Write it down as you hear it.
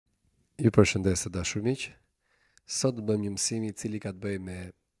Ju përshëndes të dashur miq. Sot do bëjmë një mësim i cili ka të bëjë me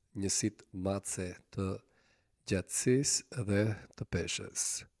njësitë matëse të gjatësisë dhe të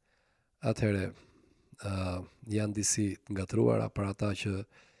peshës. Atëherë, janë disi të ngatruara për ata që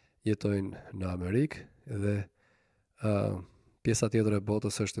jetojnë në Amerikë dhe pjesa tjetër e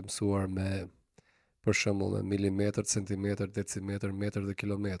botës është mësuar me për shembull me milimetër, centimetër, decimetër, metër dhe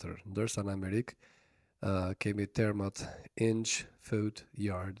kilometër, ndërsa në Amerikë kemi termat inch, foot,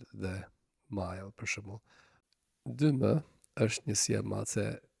 yard dhe mile për shembull. 2m është njësia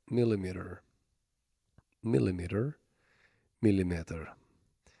matëse millimeter, milimetër.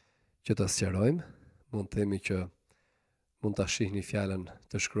 Që ta sqarojmë, mund të themi që mund ta shihni fjalën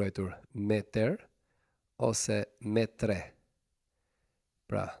të shkruar meter ose metre.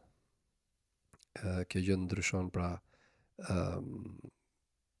 Pra, kjo gjë ndryshon, pra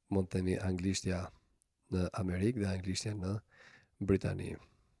mund të themi anglishtja në Amerikë dhe anglishtja në Britani.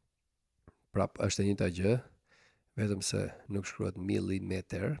 Prap është e njëjta gjë, vetëm se nuk shkruhet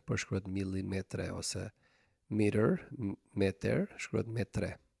milimeter, por shkruhet milimetre ose meter, shkruhet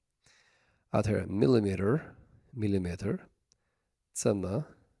metre. Atëherë milimeter, cm,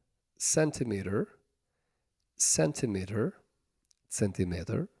 centimeter,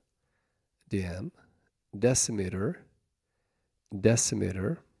 dm, decimeter,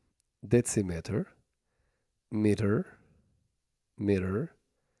 decimeter, meter,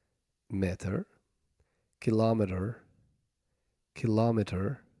 meter, kilometer.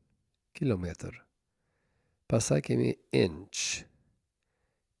 Pastaj kemi inch,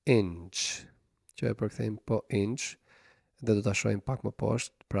 që e përkthejmë po inch, dhe do ta shohim pak më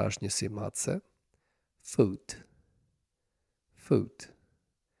poshtë, pra është njësi matëse. Foot.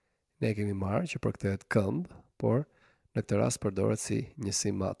 Ne kemi marrë që përkthehet këmbë, por në këtë rast përdoret si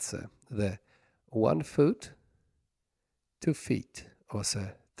njësi matëse. Dhe 1 foot, 2 feet ose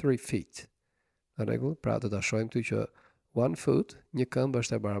 3 feet. Në rregull, pra do ta shohim këtu që 1 foot, një këmbë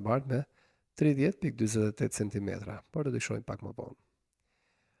është e barabartë me 30.48 cm, por do t'i shohim pak më vonë.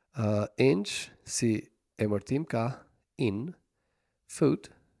 Inch si emërtim ka in, foot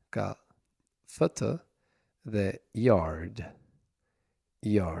ka ft dhe yard,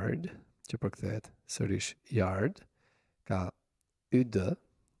 që përkthehet sërish yard, ka yd,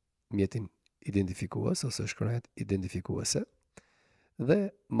 mjetin identifikues ose shkronjat identifikuese, dhe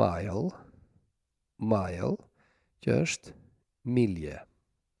mile, që është milje.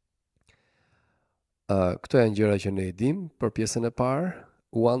 Këto janë gjëra që ne i dim. Për pjesën e parë,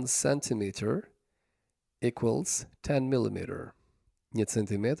 1 centimeter equals 10 millimeter. 1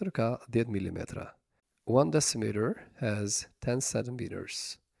 centimeter ka 10 millimetra. 1 decimeter has 10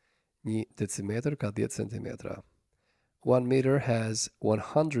 centimeters. 1 decimeter ka 10 centimetra. 1 meter has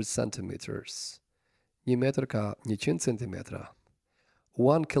 100 centimeters. 1 metër ka 100 centimetra.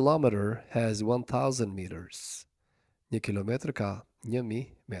 1 kilometer has 1000 meters. 1 kilometër ka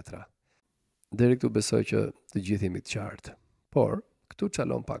 1000 metra. Deri këtu besoj që të gjithë jemi të qartë. Por, këtu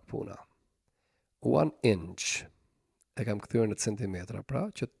çalon pak puna. 1 inch e kam kthyer në centimetra,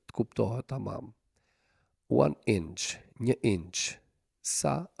 pra që të kuptohet tamam. 1 inch, 1 inch,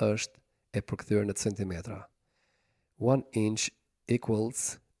 sa është e përkthyer në centimetra? 1 inch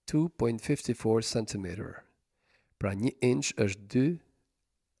equals 2.54 centimeter. Pra 1 inch është 2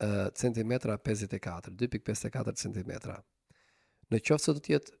 centimetra 54, 2.54 centimetra. Në qoftë se do të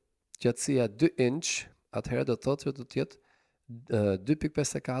jetë gjatësia 2 inch, atëherë do të thotë që do të jetë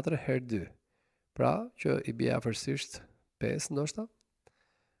 2.54 herë 2. Pra që i bie afërsisht 5 ndoshta.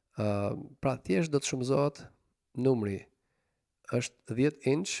 Pra thjesht do të shumëzohet numri është 10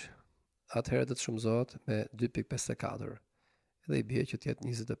 inch, atëherë do të shumëzohet me 2.54. Dhe i bie që të jetë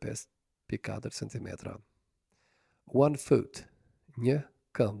 25.4 centimetra. 1 foot, një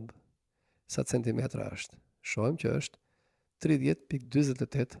këmbë, sa centimetra është? Shohim që është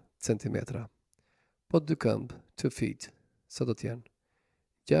 30.48 centimetra. Po 2 këmbë, 2 feet, sa do t'jenë?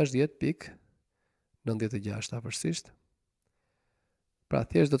 60.96 afërsisht. Pra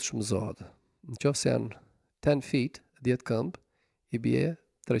thjesht do të shumëzohet. Në qoftë se janë 10 feet, 10 këmbë, i bie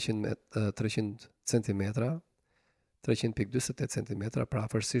 300 centimetra, 300.48 centimetra, pra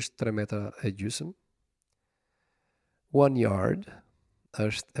afërsisht 3 metra e gjysmë. 1 yard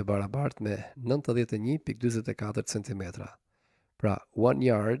është e barabartë me 91.44 centimetra. Pra 1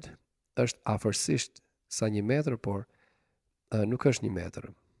 yard është afërsisht sa 1 metër, por nuk është 1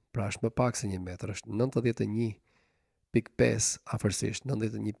 metër. Pra është më pak se 1 metër, është 91.5 afërsisht,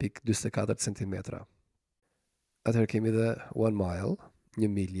 91.44 centimetra. Atëherë kemi dhe 1 mile, 1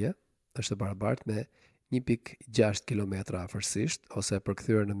 milje, është e barabartë me 1.6 km afërsisht, ose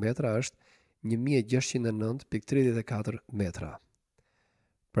përkthyer në metra është 1609.34 metra.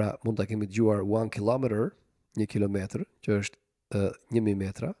 Pra mund ta kemi dëgjuar 1 kilometer, 1 kilometër, që është 1000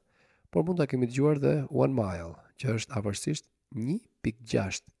 metra, por mund ta kemi dëgjuar dhe 1 mile, që është afërsisht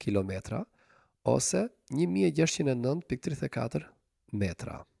 1.6 kilometra ose 1609.34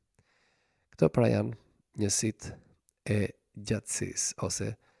 metra. Këto pra janë njësitë e gjatësisë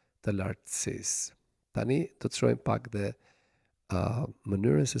ose të lartësisë. Tani do të shohim pak dhe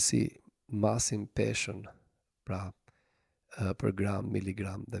mënyrën se si masim peshën, pra për gram,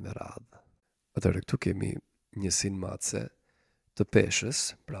 miligram dhe me radhë. Atëherë këtu kemi njësinë matëse të peshës,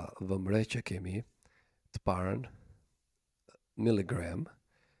 pra vëmre që kemi të parën miligram,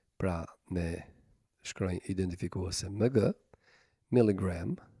 pra me shkronjë identifikuese mg,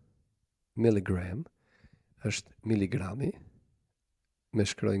 miligram është miligrami, me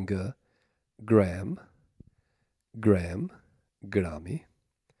shkronjë g, gram, grami,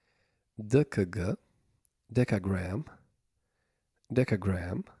 dkg, dekagram,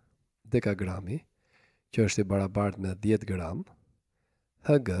 dekagrami, që është i barabartë me 10 gram,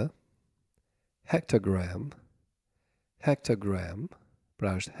 hg, hektogram, pra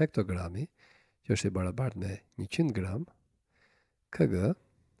është hektogrami, që është i barabartë me 100 gram, kg,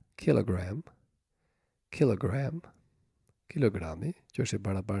 kilogram, kilogrami, që është i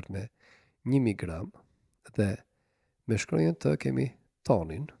barabartë me 1000 gram, dhe me shkronjën të kemi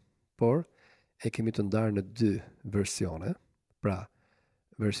tonin, por e kemi të ndarë në dy versione, pra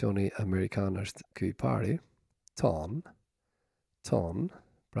versioni amerikan është ky i pari, ton,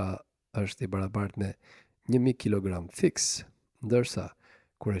 pra është i barabartë me 1000 kg fix, ndërsa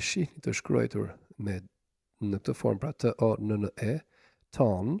kur e shihni të shkruar në këtë formë, pra TONNE,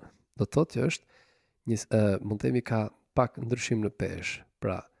 ton, do të thotë që është mund të themi ka pak ndryshim në peshë.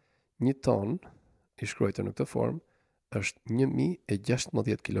 Pra 1 ton i shkruar në këtë formë është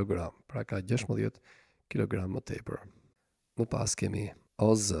 1016 kg, pra ka 16 kg më tepër. Më pas kemi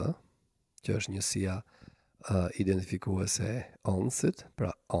OZ, që është njësia identifikuese e oncit,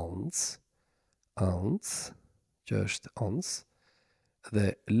 pra ounce, që është ounce, dhe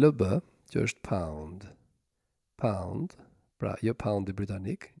LB, që është pound, pra jo poundi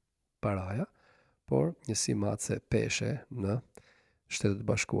britanik, paraja, por njësi matëse peshe në Shtetet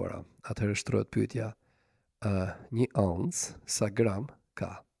Bashkuara. Atëherë shtrohet pyetja, 1 ounce sa gram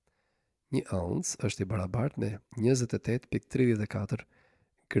ka? 1 ounce është i barabartë me 28.34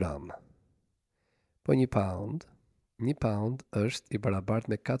 gram. Po 1 pound është i barabartë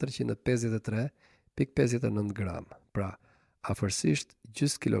me 453.59 gram. Pra, afërsisht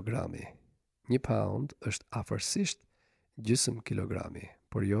gjysmë kilogrami. 1 pound është afërsisht gjysmë kilogrami,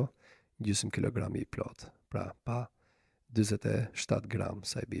 por jo gjysmë kilogrami i plot. Pra, pa 27 gram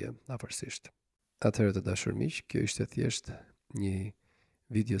sa i bie afërsisht. Atëherë të dashur miq, kjo ishte thjesht një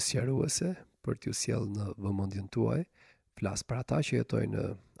video sqaruese për t'ju sjellë në vëmendjen tuaj, flas për ata që jetojnë në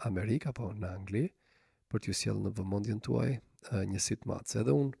Amerikë apo në Angli, për t'ju sjellë në vëmendjen tuaj njësitë matëse.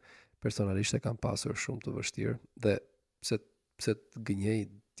 Edhe unë personalisht e kam pasur shumë të vështirë, dhe pse të gënjej,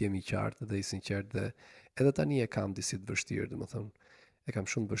 t'jem i qartë dhe i sinqert, dhe edhe tani e kam disi të vështirë, domethënë e kam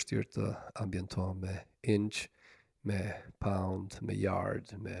shumë të vështirë të ambientohem me inch, me pound, me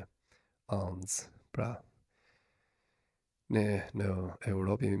yard, me ounce. Pra, ne në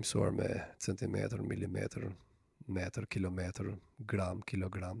Europë jemi mësuar me centimetër, milimetër, metër, kilometër, gram,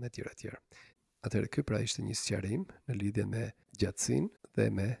 kilogram, e tjera tjera. Atëherë ky pra ishte një sqarim në lidhje me gjatësinë dhe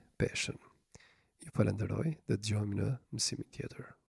me peshën. Ju falenderoj dhe dëgjohemi në mësimin tjetër.